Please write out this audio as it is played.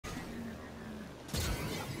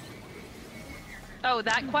Oh,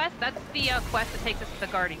 that quest? That's the quest that takes us to the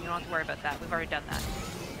garden. You don't have to worry about that. We've already done that.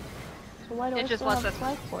 So why do I still have a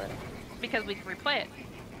flag for it? Because we can replay it.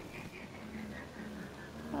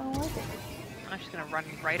 I don't like it. I'm just gonna run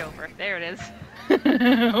right over it. There it is.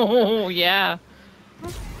 Oh, yeah.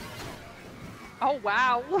 Oh,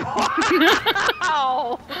 wow.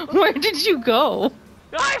 Wow! Where did you go?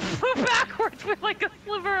 I flew backwards with like a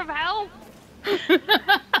sliver of health!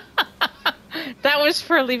 That was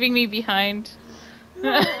for leaving me behind.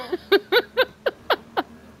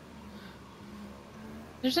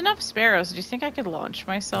 There's enough sparrows. Do you think I could launch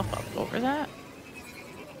myself up over that?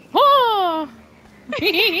 Oh!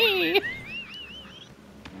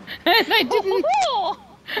 And I didn't.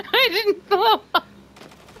 I didn't blow up.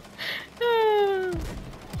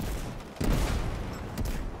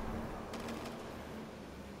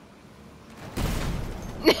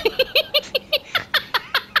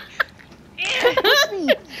 Push me!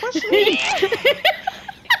 Push me!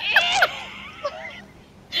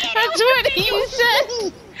 That's what he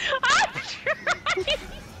said. I'm trying!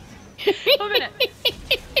 Wait a minute.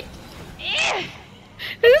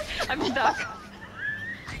 I'm stuck.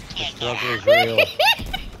 The struggle is real.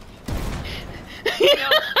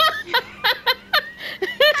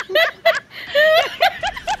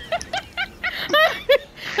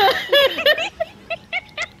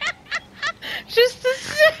 Just the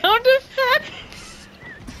sound effects.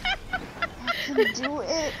 I can do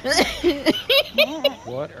it.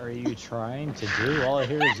 What are you trying to do? All I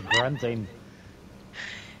hear is grunting.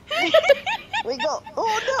 We go. Oh no!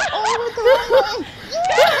 Oh, I went the wrong way. Yeah!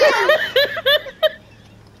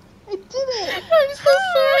 I did it. I'm so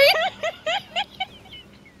sorry.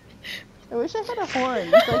 I wish I had a horn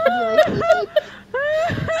so I could be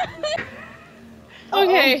like.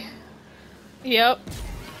 Okay. Yep.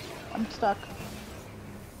 I'm stuck.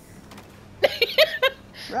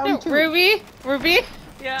 Round 2. Ruby,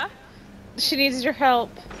 Yeah? she needs your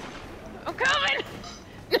help. I'm coming!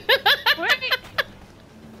 Wait!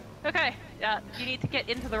 Okay, yeah, you need to get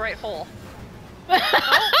into the right hole.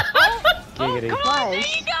 Giggity. Come on, there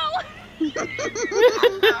Nice. you go!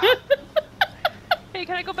 Hey,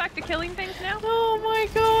 can I go back to killing things now? Oh my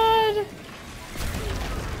god.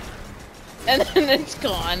 And then it's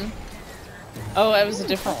gone. Oh, that was a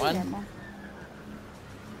different one.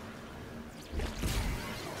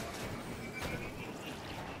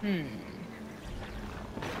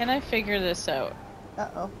 Can I figure this out?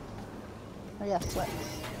 Uh-oh. Oh yeah, sweats.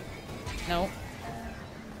 Nope.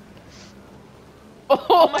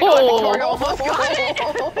 Oh my god, Victoria almost got it!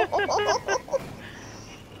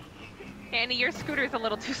 Annie, your scooter's a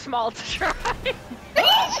little too small to try.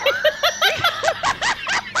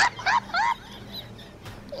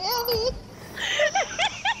 Annie!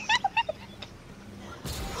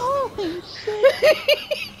 Holy shit!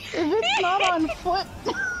 If it's not on foot...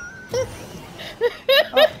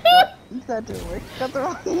 oh, that didn't work. Got the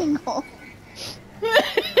wrong angle.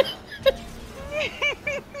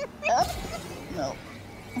 Up? No.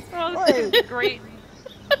 Oh, this is great.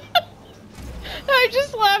 I'm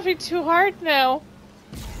just laughing too hard now.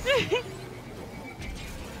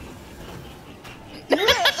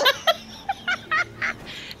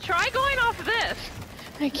 Try going off this.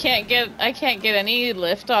 I can't get any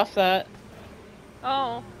lift off that.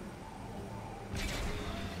 Oh.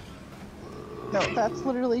 No, that's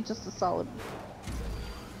literally just a solid.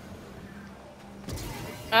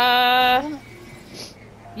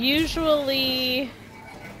 Usually...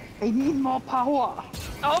 I need more power.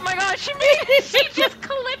 Oh my god, she made it! She just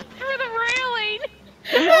clipped through the railing!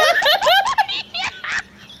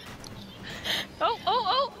 Oh, oh,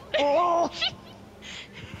 oh! Oh!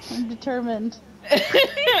 I'm determined.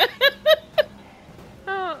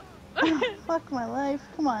 Oh. Fuck my life.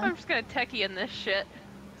 Come on. I'm just gonna techie in this shit.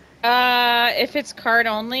 If it's card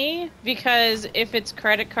only, because if it's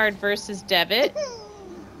credit card versus debit...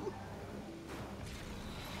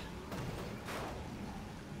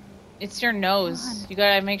 It's your nose. You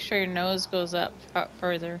gotta make sure your nose goes up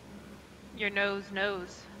further. Your nose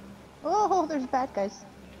knows. Oh, there's bad guys.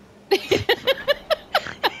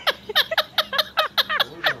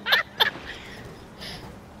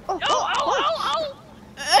 Oh, oh, oh, oh!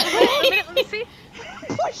 Wait a minute, let me see.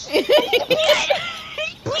 Push!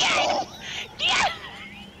 Yeah?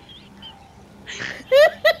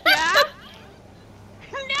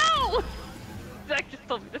 No! Zach just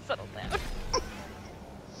told me to settle down.